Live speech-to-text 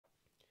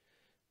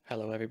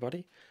Hello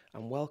everybody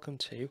and welcome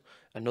to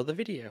another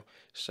video.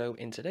 So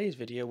in today's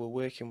video we're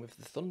working with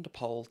the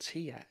ThunderPole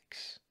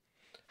TX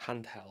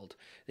handheld.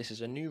 This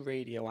is a new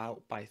radio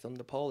out by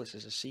ThunderPole. This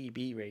is a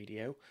CB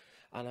radio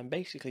and I'm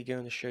basically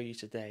going to show you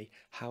today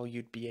how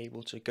you'd be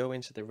able to go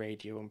into the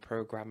radio and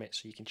program it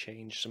so you can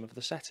change some of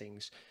the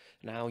settings.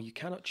 Now you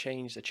cannot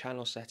change the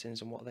channel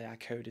settings and what they are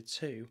coded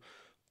to,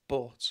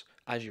 but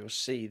as you'll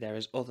see there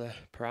is other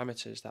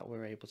parameters that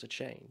we're able to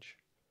change.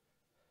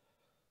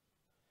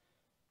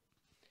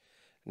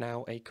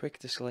 Now, a quick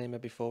disclaimer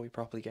before we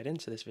properly get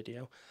into this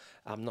video: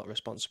 I'm not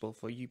responsible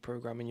for you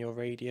programming your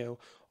radio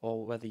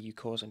or whether you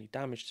cause any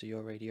damage to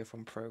your radio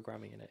from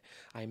programming in it.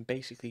 I'm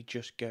basically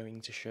just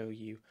going to show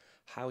you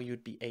how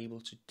you'd be able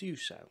to do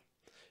so.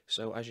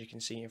 So as you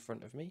can see in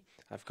front of me,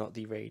 I've got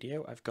the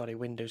radio, I've got a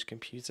Windows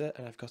computer,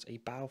 and I've got a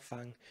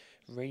Baofeng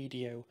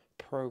radio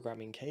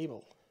programming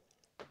cable.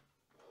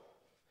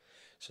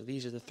 So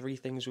these are the three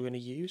things we're going to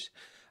use.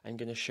 I'm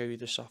going to show you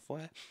the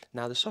software.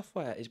 Now the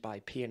software is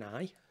by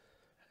P&I.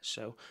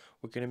 So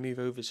we're going to move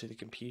over to the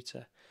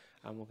computer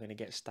and we're going to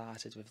get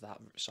started with that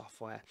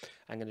software.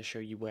 I'm going to show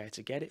you where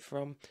to get it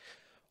from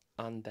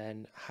and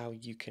then how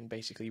you can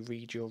basically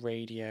read your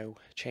radio,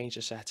 change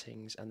the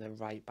settings and then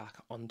write back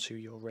onto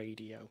your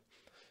radio.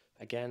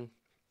 Again,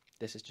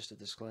 this is just a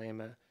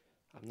disclaimer.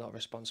 I'm not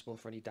responsible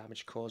for any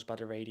damage caused by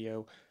the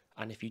radio,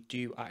 and if you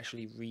do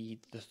actually read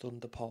the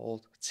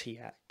ThunderPole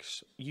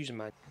TX user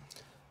manual.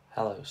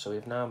 Hello, so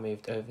we've now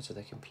moved over to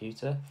the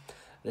computer.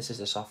 This is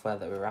the software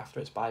that we're after.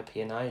 It's by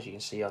P&I, as you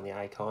can see on the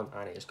icon,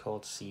 and it is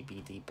called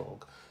CB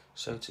Debug.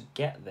 So to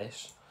get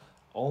this,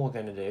 all we're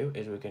going to do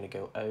is we're going to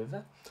go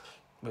over,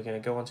 we're going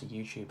to go onto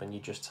YouTube and you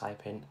just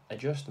type in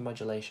adjust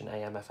modulation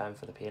AM/FM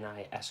for the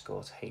P&I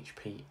Escort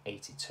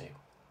HP82.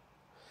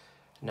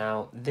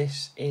 Now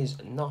this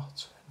is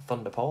not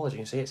ThunderPole, as you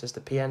can see it says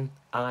the P&I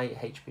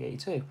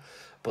HP82,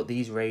 but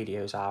these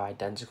radios are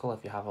identical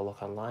if you have a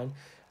look online.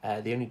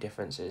 The only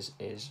difference is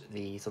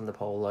the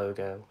ThunderPole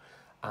logo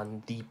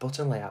and the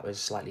button layout is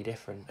slightly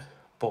different,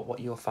 but what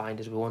you'll find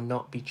is we will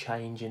not be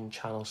changing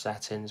channel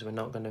settings.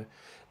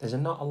 There's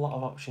not a lot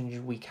of options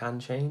we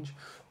can change,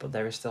 but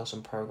there is still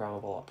some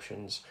programmable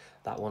options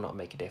that will not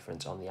make a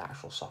difference on the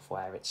actual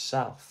software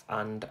itself.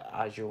 And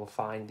as you will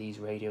find, these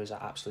radios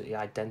are absolutely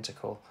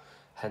identical,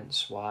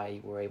 hence why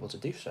we're able to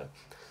do so.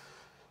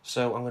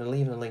 So I'm going to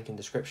leave a link in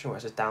the description where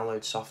it says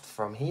download soft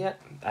from here.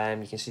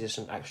 You can see there's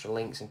some extra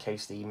links in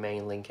case the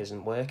main link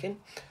isn't working.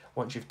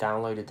 Once you've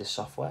downloaded this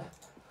software,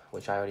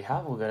 which I already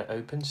have, we're going to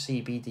open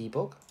CB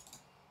Debug.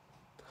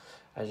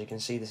 As you can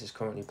see, this is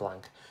currently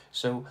blank.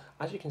 So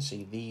as you can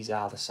see, these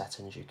are the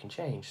settings you can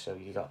change. So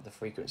you got the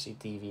frequency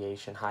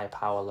deviation, high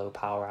power, low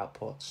power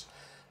outputs,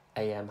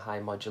 AM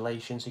high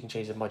modulation, so you can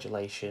change the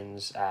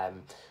modulations,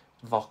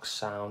 Vox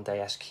sound,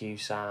 ASQ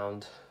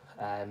sound.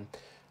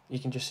 You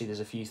can just see there's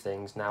a few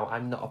things. Now,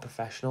 I'm not a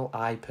professional.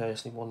 I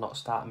personally will not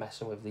start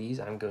messing with these.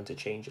 I'm going to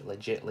change it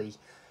legitly,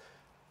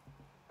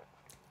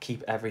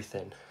 keep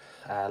everything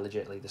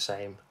legitly the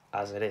same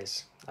as it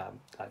is.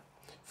 I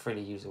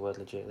freely use the word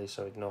legitly,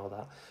 so ignore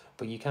that,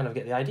 but you kind of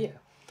get the idea.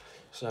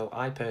 So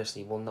I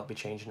personally will not be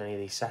changing any of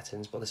these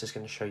settings, but this is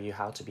going to show you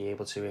how to be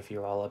able to if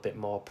you're all a bit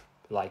more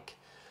like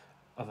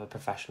of a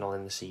professional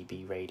in the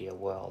CB radio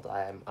world.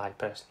 I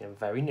personally am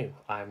very new.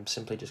 I'm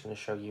simply just going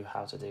to show you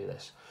how to do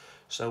this.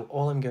 So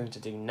all I'm going to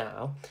do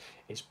now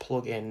is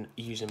plug in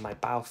using my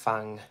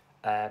Baofeng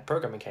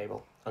programming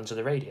cable onto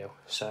the radio.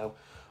 So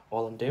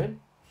all I'm doing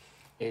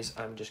is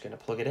I'm just going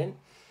to plug it in,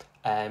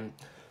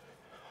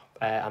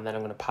 and then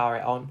I'm going to power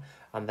it on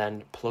and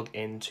then plug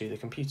into the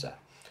computer.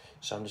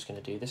 So I'm just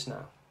going to do this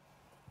now.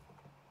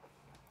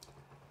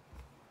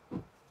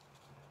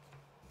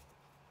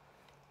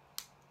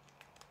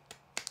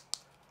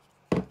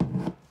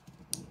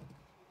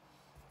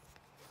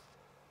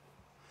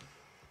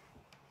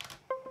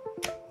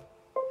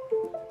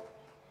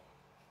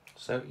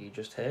 So you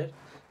just heard,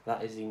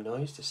 that is the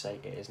noise to say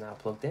it is now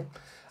plugged in.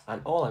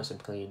 And all I'm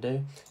simply going to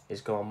do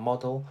is go on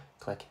model,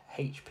 click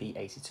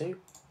HP82,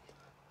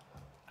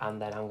 and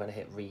then I'm going to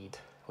hit read,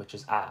 which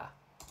is R.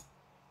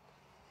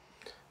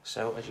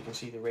 So as you can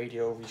see, the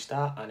radio will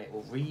restart and it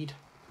will read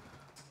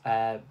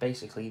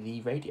basically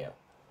the radio.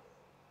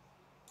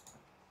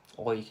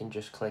 Or you can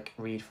just click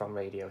read from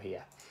radio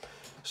here.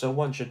 So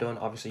once you're done,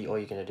 obviously all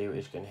you're going to do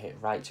is going to hit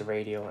write to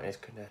radio, and it's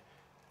going to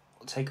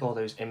take all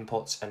those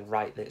inputs and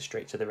write it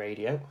straight to the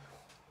radio.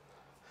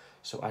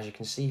 So as you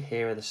can see,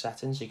 here are the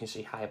settings. You can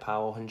see high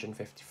power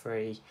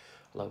 153,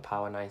 low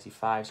power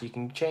 95. So you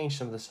can change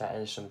some of the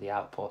settings, some of the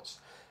outputs.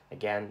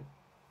 Again,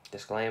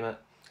 disclaimer,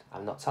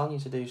 I'm not telling you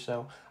to do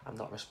so. I'm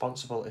not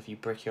responsible if you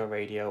brick your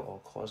radio or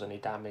cause any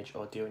damage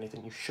or do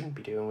anything you shouldn't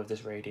be doing with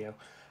this radio.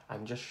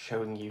 I'm just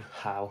showing you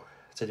how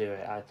to do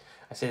it.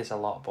 I say this a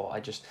lot,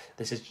 but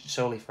this is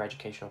solely for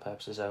educational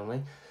purposes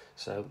only.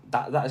 So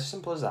that is as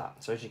simple as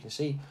that. So as you can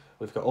see,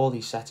 we've got all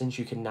these settings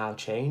you can now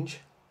change.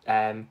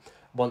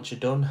 Once you're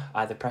done,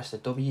 either press the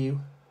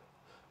W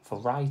for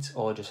write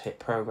or just hit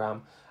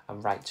program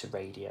and write to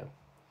radio.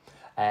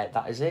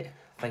 That is it.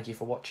 thank you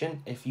for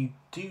watching. If you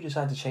do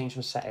decide to change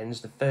some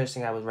settings, the first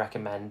thing I would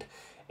recommend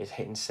is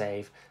hitting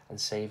save and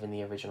saving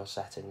the original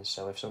settings.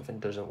 So if something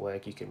doesn't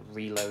work, you can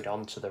reload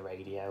onto the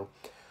radio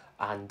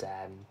and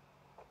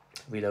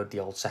reload the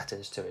old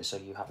settings to it, so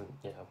you haven't,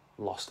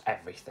 lost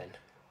everything.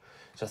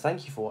 So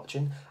thank you for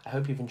watching. I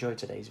hope you've enjoyed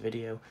today's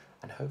video,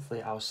 and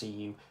hopefully I'll see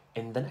you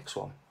in the next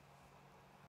one.